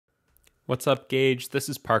What's up, Gage? This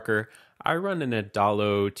is Parker. I run an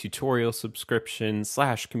Adalo tutorial subscription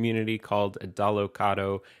 / community called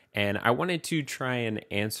Adalo, and I wanted to try and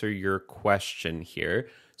answer your question here.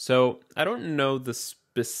 So I don't know the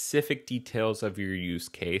specific details of your use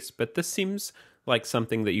case, but this seems like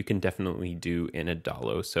something that you can definitely do in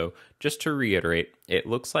Adalo. So just to reiterate, it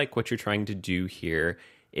looks like what you're trying to do here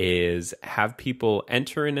is have people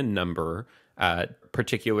enter in a number,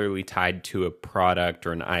 particularly tied to a product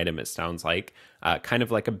or an item, it sounds like, kind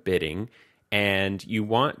of like a bidding. And you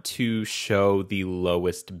want to show the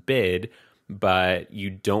lowest bid, but you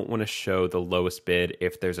don't want to show the lowest bid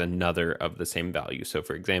if there's another of the same value. So,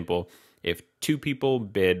 for example, if two people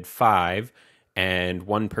bid 5 and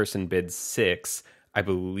one person bids 6, I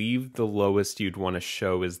believe the lowest you'd want to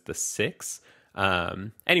show is the 6.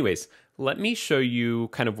 Anyways, let me show you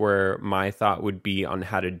kind of where my thought would be on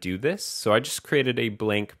how to do this. So I just created a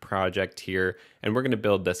blank project here, and we're going to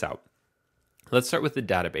build this out. Let's start with the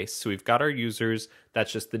database. So we've got our users.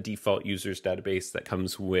 That's just the default users database that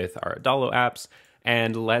comes with our Adalo apps.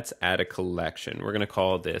 And let's add a collection. We're going to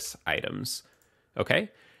call this items.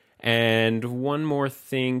 Okay. And one more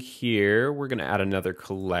thing here, we're going to add another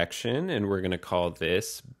collection, and we're going to call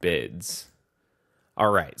this bids.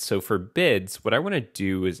 All right, so for bids, what I want to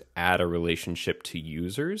do is add a relationship to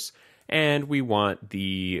users, and we want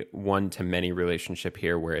the one-to-many relationship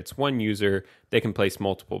here where it's one user, they can place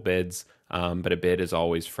multiple bids, but a bid is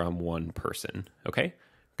always from one person, okay? I'm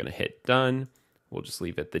going to hit done. We'll just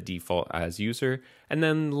leave it the default as user, and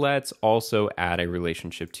then let's also add a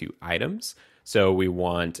relationship to items. So we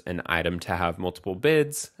want an item to have multiple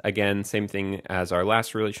bids. Again, same thing as our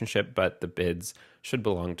last relationship, but the bids should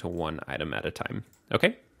belong to one item at a time.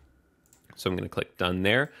 Okay, so I'm going to click done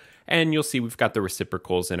there, and you'll see we've got the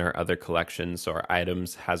reciprocals in our other collections. So our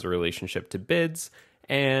items has a relationship to bids,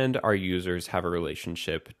 and our users have a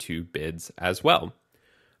relationship to bids as well.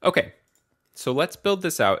 Okay, so let's build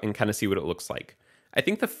this out and kind of see what it looks like. I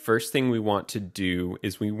think the first thing we want to do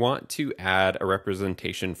is we want to add a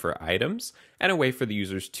representation for items and a way for the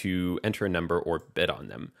users to enter a number or bid on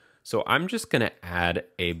them. So I'm just going to add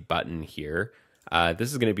a button here. This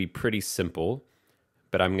is going to be pretty simple,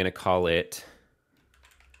 but I'm going to call it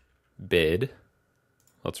bid.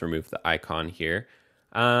 Let's remove the icon here.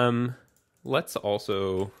 Let's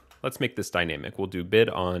make this dynamic. We'll do bid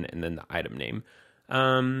on and then the item name.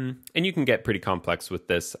 And you can get pretty complex with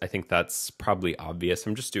this. I think that's probably obvious.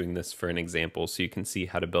 I'm just doing this for an example so you can see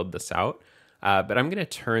how to build this out. But I'm going to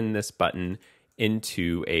turn this button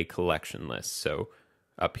into a collection list. So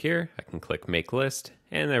up here, I can click make list,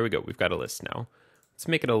 and there we go. We've got a list now. Let's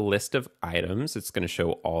make it a list of items. It's going to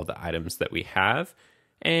show all the items that we have.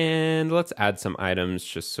 And let's add some items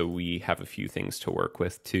just so we have a few things to work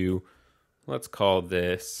with too. Let's call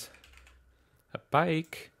this a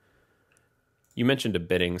bike. You mentioned a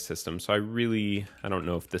bidding system, so I don't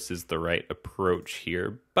know if this is the right approach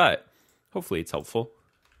here, but hopefully it's helpful.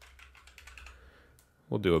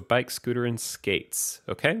 We'll do a bike, scooter, and skates,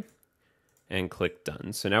 okay? And click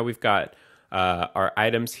done. So now we've got our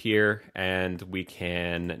items here, and we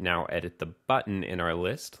can now edit the button in our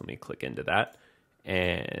list. Let me click into that,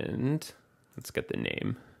 and let's get the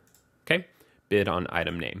name. Okay, bid on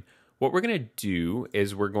item name. What we're going to do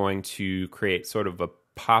is we're going to create sort of a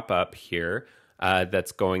pop-up here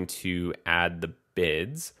that's going to add the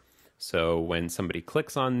bids. So when somebody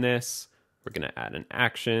clicks on this, we're going to add an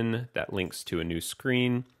action that links to a new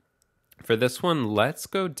screen. For this one, let's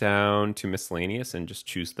go down to miscellaneous and just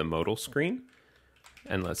choose the modal screen.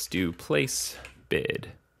 And let's do place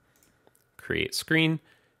bid, create screen.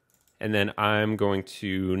 And then I'm going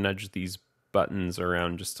to nudge these buttons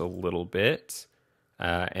around just a little bit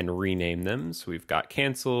and rename them. So we've got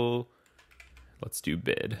cancel. Let's do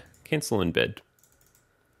bid, cancel and bid.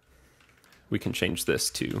 We can change this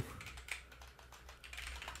to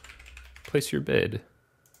place your bid.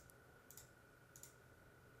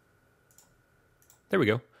 There we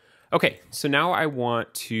go. Okay, so now I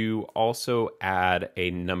want to also add a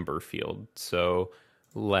number field. So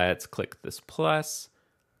let's click this plus,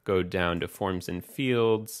 go down to forms and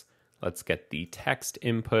fields. Let's get the text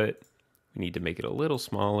input. We need to make it a little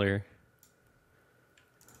smaller.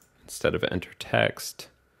 Instead of enter text,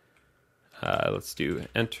 let's do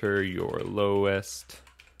enter your lowest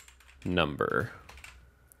number.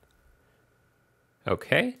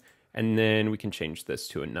 Okay, and then we can change this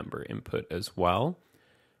to a number input as well.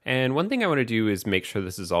 And one thing I want to do is make sure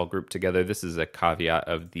this is all grouped together. This is a caveat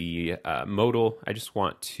of the modal. I just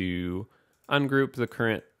want to ungroup the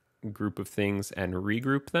current group of things and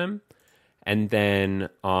regroup them. And then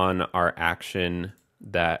on our action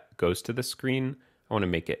that goes to the screen, I want to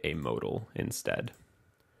make it a modal instead.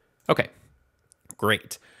 Okay,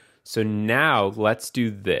 great. So now let's do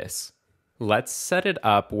this. Let's set it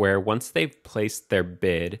up where once they've placed their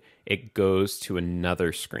bid, it goes to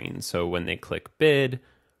another screen. So when they click bid,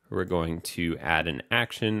 we're going to add an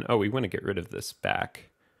action. Oh, we want to get rid of this back.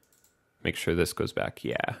 Make sure this goes back.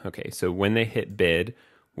 Yeah. Okay. So when they hit bid,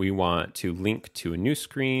 we want to link to a new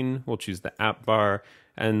screen. We'll choose the app bar,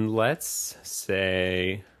 and let's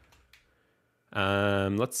say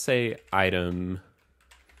item.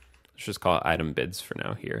 Let's just call it item bids for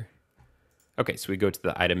now here. Okay. So we go to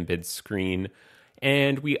the item bids screen,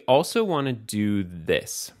 and we also want to do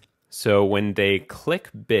this. So when they click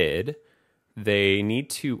bid, they need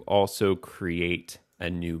to also create a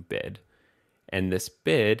new bid, and this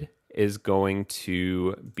bid is going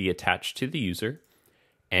to be attached to the user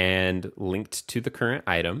and linked to the current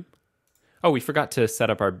item. Oh, we forgot to set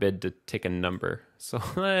up our bid to take a number. So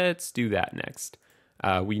let's do that next.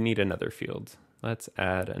 We need another field. Let's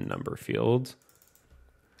add a number field.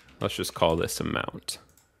 Let's just call this amount.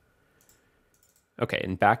 Okay,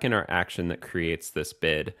 and back in our action that creates this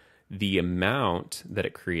bid, the amount that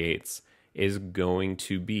it creates is going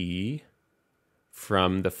to be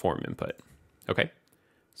from the form input. Okay.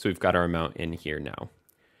 So we've got our amount in here now.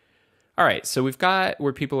 All right, so we've got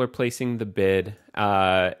where people are placing the bid.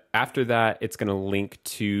 After that, it's going to link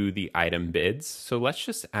to the item bids. So let's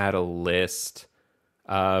just add a list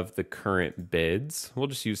of the current bids. We'll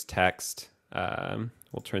just use text.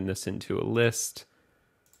 We'll turn this into a list,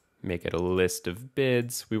 make it a list of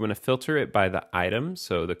bids. We want to filter it by the item,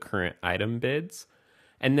 so the current item bids.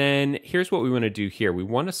 And then here's what we want to do here. We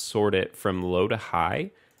want to sort it from low to high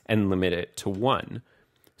and limit it to 1.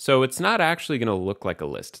 So it's not actually going to look like a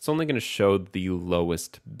list. It's only going to show the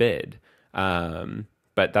lowest bid. But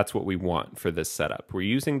that's what we want for this setup. We're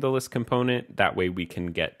using the list component. That way we can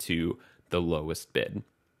get to the lowest bid.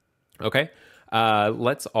 Okay.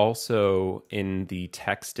 Let's also, in the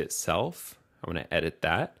text itself, I want to edit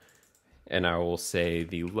that. And I will say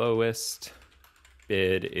the lowest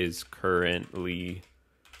bid is currently,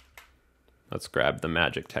 let's grab the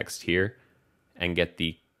magic text here and get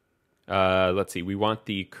the let's see, we want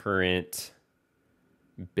the current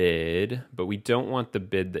bid, but we don't want the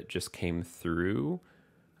bid that just came through.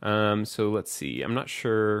 So let's see, I'm not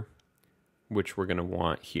sure which we're going to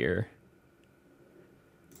want here.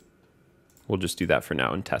 We'll just do that for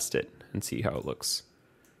now and test it and see how it looks.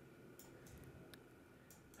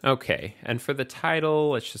 Okay, and for the title,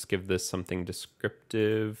 let's just give this something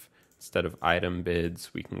descriptive. Instead of item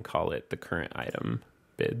bids, we can call it the current item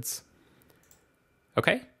bids.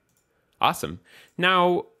 Okay. Awesome.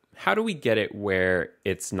 Now, how do we get it where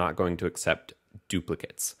it's not going to accept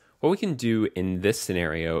duplicates? What we can do in this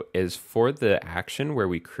scenario is for the action where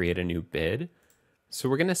we create a new bid, so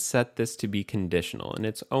we're going to set this to be conditional, and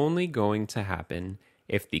it's only going to happen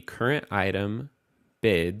if the current item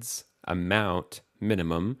bids amount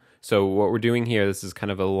minimum. So what we're doing here, this is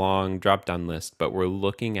kind of a long drop-down list, but we're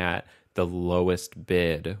looking at the lowest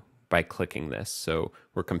bid by clicking this. So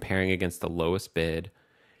we're comparing against the lowest bid.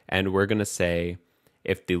 And we're going to say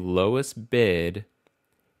if the lowest bid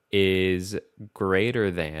is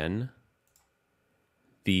greater than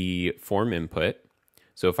the form input.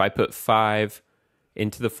 So if I put 5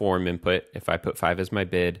 into the form input, if I put 5 as my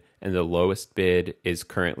bid and the lowest bid is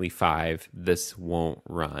currently 5, this won't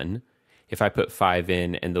run. If I put 5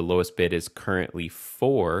 in and the lowest bid is currently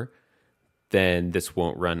 4, then this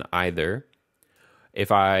won't run either.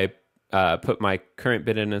 If I put my current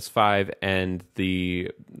bid in as 5 and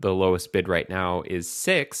the lowest bid right now is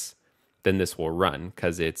 6, then this will run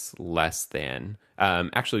because it's less than.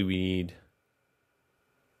 Actually, we need,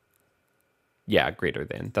 yeah, greater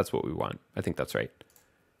than. That's what we want. I think that's right.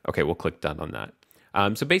 Okay, we'll click done on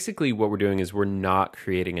that. So basically what we're doing is we're not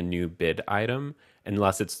creating a new bid item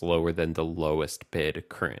unless it's lower than the lowest bid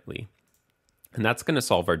currently. And that's going to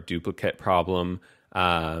solve our duplicate problem.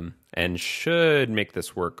 And should make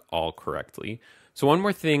this work all correctly. So one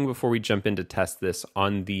more thing before we jump in to test this,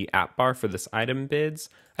 on the app bar for this item bids,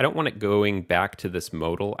 I don't want it going back to this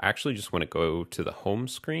modal. I actually just want to go to the home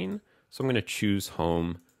screen. So I'm going to choose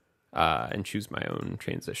home and choose my own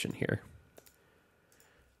transition here.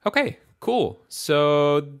 Okay, cool.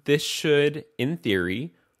 So this should, in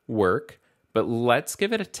theory, work, but let's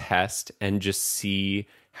give it a test and just see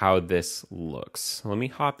how this looks. Let me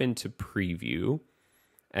hop into preview.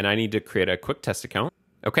 And I need to create a quick test account.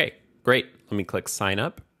 Okay, great. Let me click sign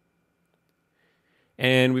up.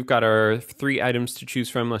 And we've got our 3 items to choose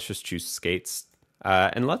from. Let's just choose skates.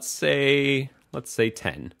 And let's say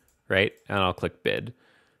 10, right? And I'll click bid.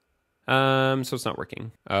 So it's not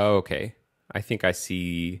working. Oh, okay. I think I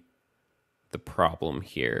see the problem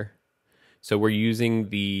here. So we're using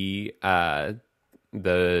the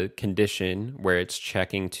condition where it's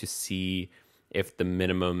checking to see if the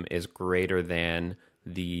minimum is greater than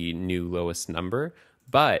the new lowest number,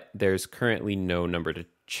 but there's currently no number to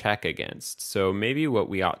check against. So maybe what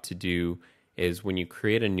we ought to do is when you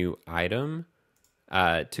create a new item,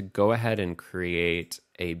 to go ahead and create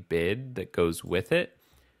a bid that goes with it.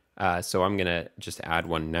 So I'm gonna just add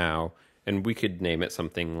one now, and we could name it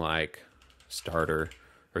something like starter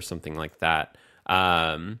or something like that.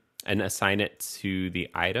 And assign it to the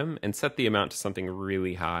item and set the amount to something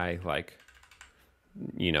really high, like,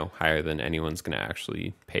 you know, higher than anyone's going to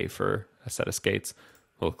actually pay for a set of skates.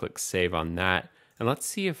 We'll click save on that. And let's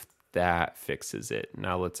see if that fixes it.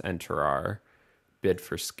 Now let's enter our bid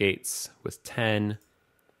for skates with 10.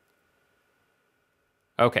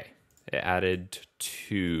 Okay, it added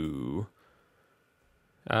 2.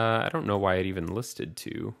 I don't know why it even listed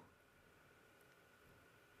 2.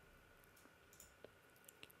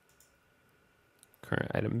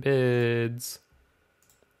 Current item bids.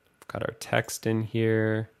 We've got our text in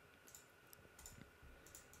here.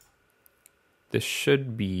 This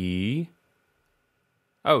should be...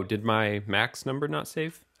 Oh, did my max number not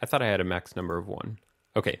save? I thought I had a max number of 1.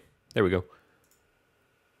 Okay, there we go.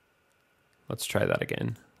 Let's try that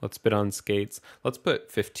again. Let's bid on skates. Let's put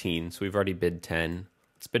 15. So we've already bid 10.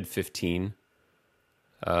 Let's bid 15.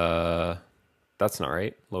 That's not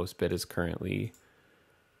right. Lowest bid is currently...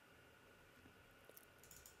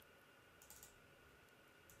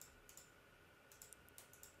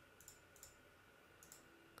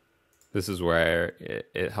 This is where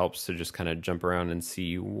it helps to just kind of jump around and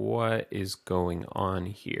see what is going on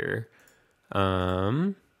here.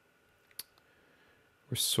 We're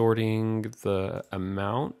sorting the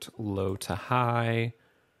amount low to high.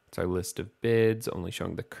 It's our list of bids, only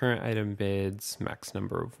showing the current item bids, max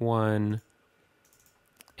number of 1.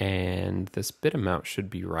 And this bid amount should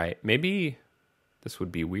be right. Maybe this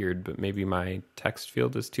would be weird, but maybe my text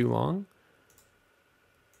field is too long.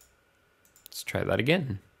 Let's try that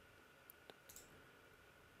again.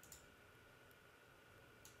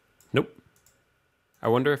 Nope. I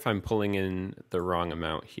wonder if I'm pulling in the wrong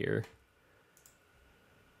amount here.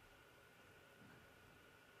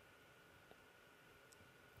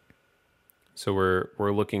 So we're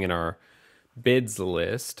looking at our bids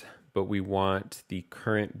list, but we want the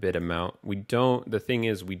current bid amount. The thing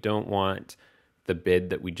is, we don't want the bid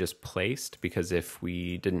that we just placed, because if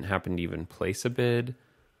we didn't happen to even place a bid,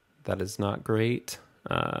 that is not great.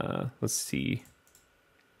 Let's see.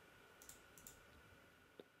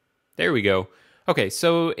 There we go. Okay,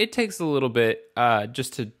 so it takes a little bit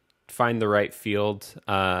just to find the right field.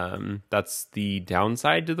 That's the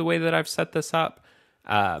downside to the way that I've set this up.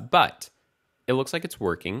 But it looks like it's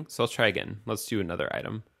working, so let's try again. Let's do another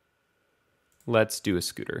item. Let's do a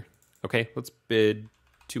scooter. Okay, let's bid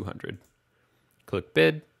 200. Click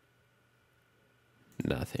bid.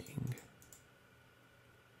 Nothing.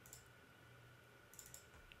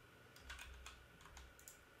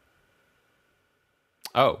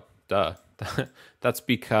 Oh, duh. That's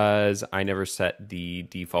because I never set the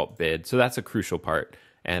default bid. So that's a crucial part,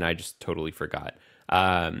 and I just totally forgot.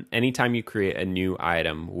 Anytime you create a new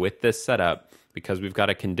item with this setup, because we've got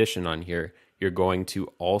a condition on here, you're going to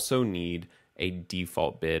also need a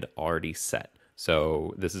default bid already set.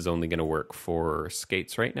 So this is only going to work for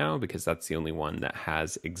skates right now, because that's the only one that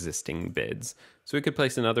has existing bids. So we could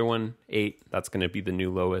place another one, 8. That's going to be the new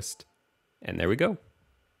lowest. And there we go.